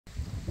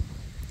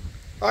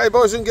Hi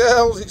boys and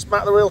girls, it's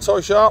Matt the Real Toy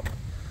Shop.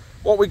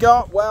 What we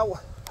got? Well,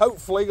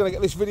 hopefully going to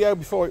get this video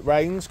before it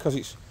rains because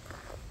it's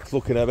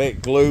looking a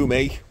bit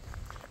gloomy.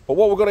 But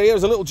what we've got here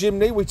is a little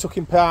Jimny we took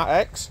in Part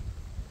X.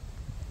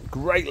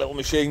 Great little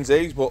machines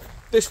these, but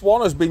this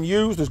one has been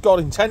used as God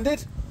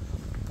intended.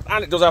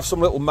 And it does have some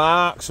little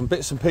marks and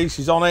bits and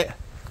pieces on it.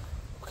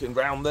 Looking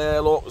round there,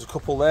 look, there's a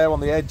couple there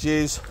on the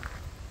edges.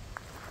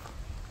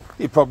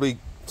 You'd probably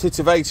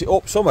titivate it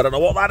up some, I don't know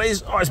what that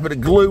is. Oh, it's a bit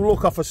of glue,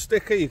 look, off a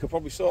sticker. You could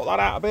probably sort that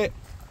out a bit,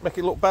 make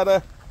it look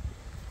better.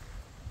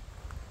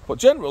 But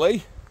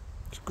generally,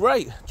 it's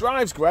great,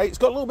 drives great. It's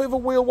got a little bit of a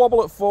wheel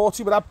wobble at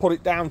 40, but I'd put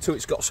it down to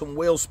it's got some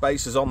wheel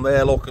spacers on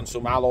there, look, and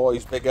some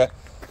alloys bigger.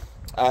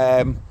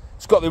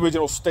 It's got the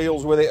original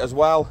steels with it as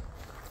well.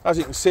 As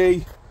you can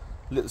see,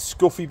 little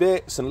scuffy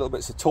bits and little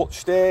bits of touch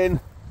stain.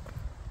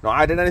 Not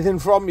hiding anything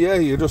from you,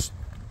 you just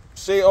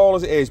see it all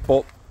as it is.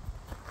 But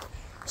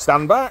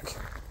stand back.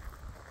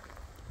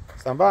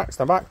 Stand back,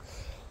 stand back.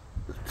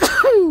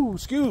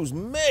 Excuse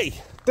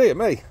me. Dear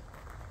me.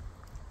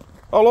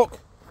 Oh, look.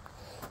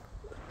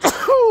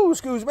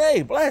 Excuse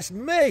me. Bless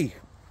me.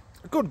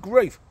 Good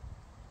grief.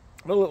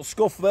 A little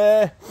scuff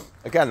there.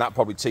 Again, that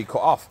probably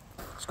cut off.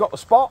 It's got the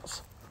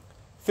spots.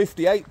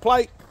 58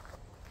 plate.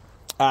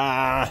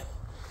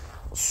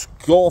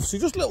 Scuffs.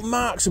 Just little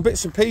marks and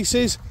bits and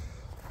pieces.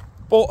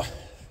 But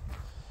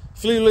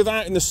if you live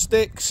out in the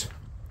sticks,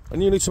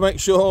 and you need to make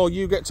sure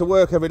you get to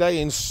work every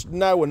day in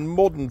snow and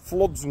mud and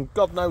floods and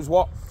God knows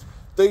what,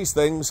 these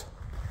things,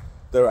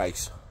 they're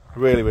ace.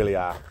 Really, really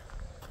are.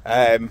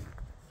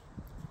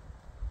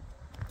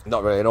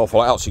 Not really an awful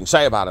lot else you can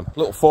say about them.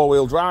 Little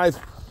four-wheel drive.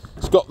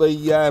 It's got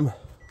the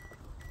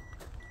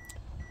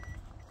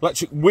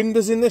electric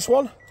windows in this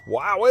one.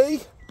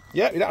 Wowee!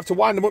 Yeah, you don't have to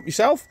wind them up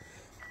yourself.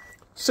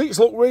 Seats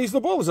look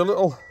reasonable. There's a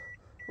little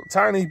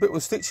tiny bit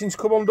with stitchings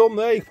come undone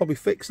there. You can probably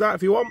fix that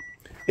if you want.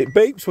 It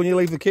beeps when you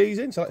leave the keys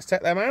in, so let's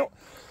take them out.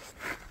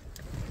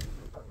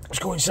 Let's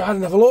go inside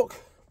and have a look.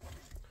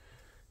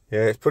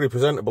 Yeah, it's pretty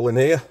presentable in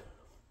here.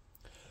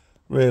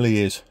 Really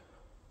is.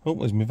 Oh,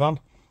 there's my van.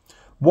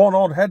 One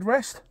odd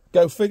headrest,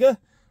 go figure.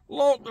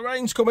 Look, the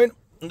rain's coming.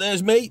 And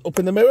there's me up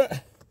in the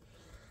mirror.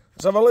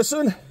 Let's have a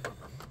listen.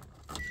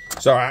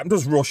 It's all right, I'm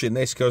just rushing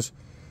this because,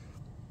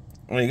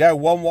 there you go,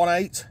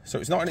 118. So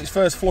it's not in its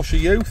first flush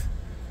of youth.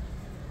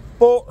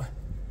 But,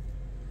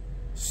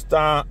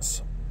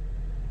 starts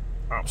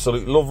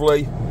absolutely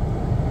lovely.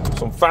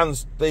 Some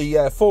fans,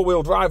 the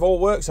four-wheel drive all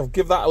works. I'll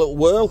give that a little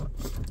whirl.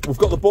 We've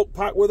got the book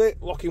pack with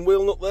it, locking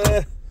wheel nut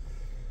there.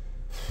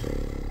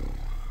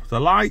 The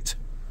light.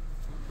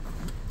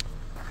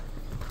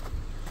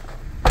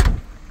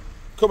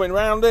 Coming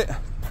round it.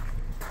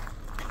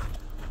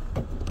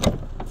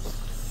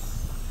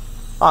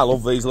 I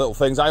love these little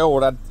things. I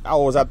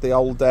always had the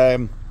old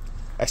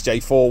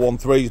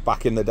SJ413s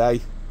back in the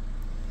day.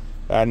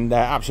 And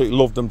absolutely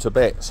loved them to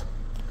bits.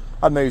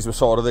 And these were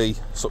sort of the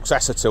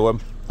successor to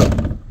them.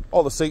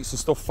 All the seats and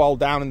stuff fold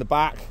down in the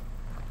back.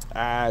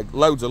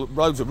 Loads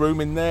of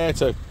room in there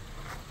to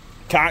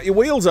cart your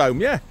wheels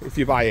home, yeah, if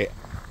you buy it.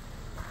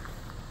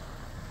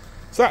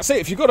 So that's it.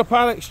 If you've got a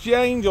part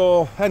exchange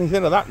or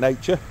anything of that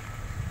nature,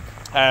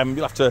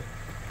 you'll have to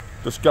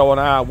just go on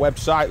our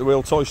website,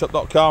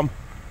 therealtoyshop.com,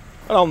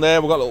 and on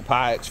there we've got a little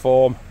part X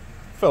form.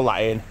 Fill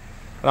that in,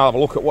 and I'll have a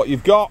look at what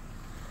you've got.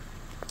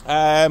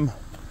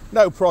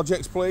 No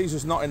projects, please.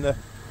 It's not in the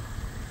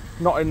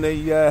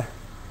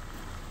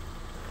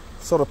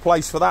sort of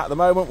place for that at the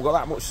moment. We've got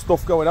that much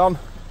stuff going on.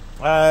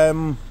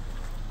 Yeah,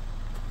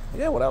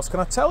 what else can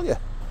I tell you?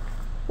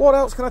 What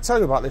else can I tell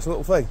you about this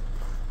little thing?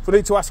 If we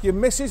need to ask your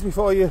missus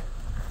before you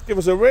give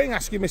us a ring,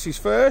 ask your missus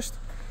first.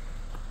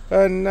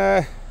 And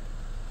I'll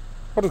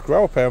just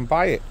grow up here and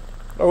buy it.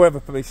 Whoever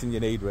permission you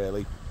need,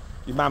 really.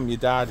 Your mum, your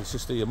dad, your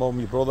sister, your mum,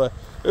 your brother,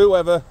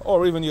 whoever,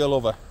 or even your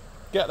lover.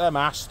 Get them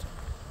asked.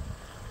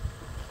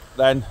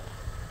 Then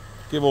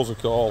give us a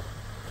call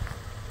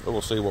and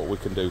we'll see what we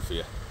can do for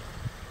you.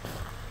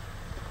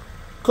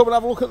 Come and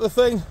have a look at the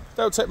thing.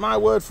 Don't take my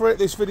word for it.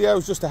 This video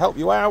is just to help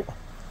you out.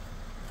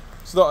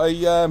 It's not a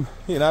you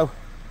know,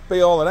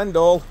 be all and end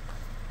all,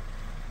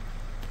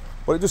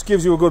 but it just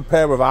gives you a good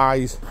pair of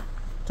eyes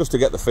just to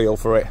get the feel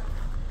for it.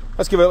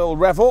 Let's give it a little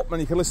rev up and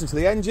you can listen to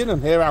the engine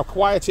and hear how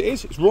quiet it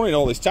is. It's running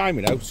all this time,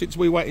 you know, since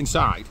we went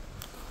inside.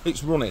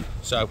 It's running,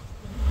 so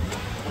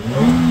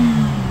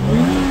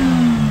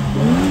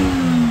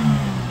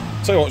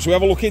tell you what, should we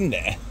have a look in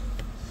there?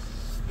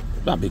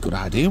 That'd be a good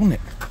idea, wouldn't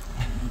it?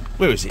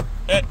 Where is it?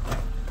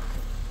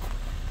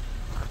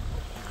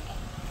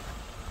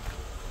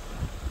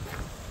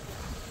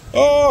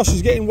 Oh,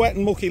 she's getting wet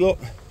and mucky, look.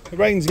 The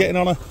rain's getting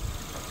on her.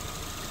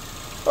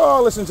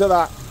 Oh, listen to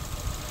that.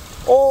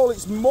 All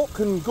its muck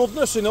and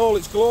goodness in all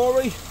its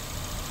glory.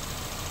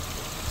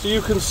 So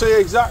you can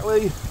see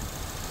exactly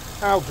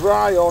how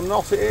dry or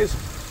not it is.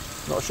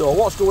 Not sure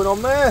what's going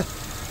on there,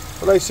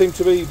 but they seem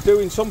to be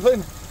doing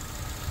something.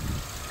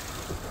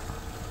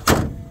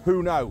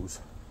 Who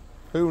knows?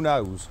 Who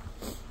knows?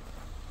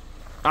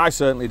 I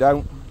certainly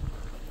don't.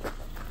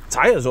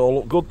 Tyres all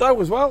look good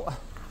though as well.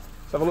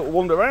 Let's have a little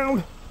wander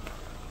around.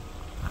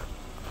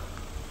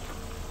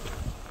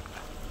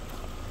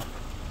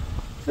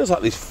 Feels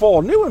like there's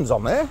 4 new ones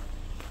on there.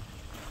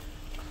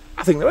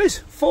 I think there is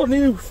 4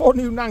 new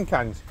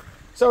Nankans.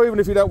 So even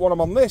if you don't want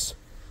them on this,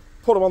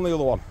 put them on the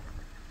other one.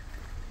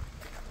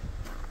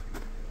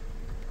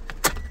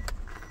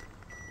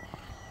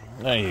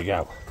 There you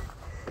go.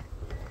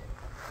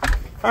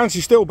 And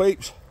she still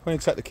beeps when you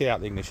take the key out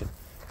of the ignition.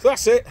 So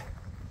that's it.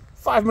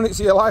 5 minutes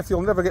of your life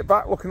you'll never get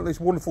back looking at this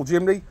wonderful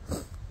Jimny.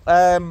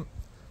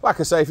 Like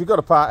I say, if you've got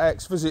a Part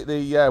X, visit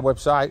the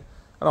website,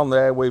 and on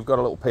there we've got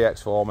a little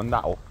PX form, and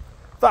that'll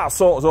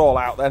sort us all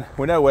out then.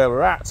 We know where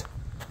we're at,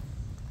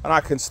 and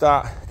I can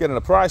start getting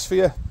a price for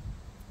you.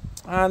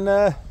 And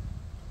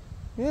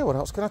yeah, what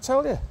else can I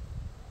tell you?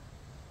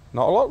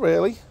 Not a lot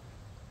really.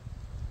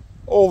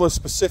 All the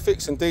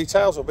specifics and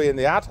details will be in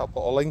the ad. I'll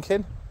put a link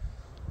in.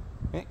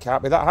 It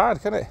can't be that hard,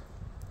 can it?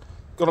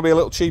 Got to be a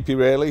little cheapy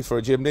really for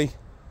a Jimny.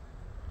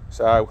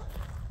 So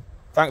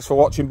thanks for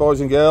watching, boys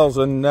and girls,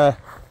 and I'm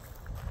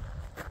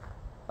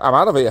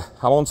out of here.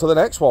 I'm on to the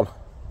next one.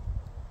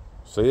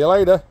 See you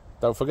later.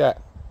 Don't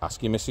forget,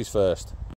 ask your missus first.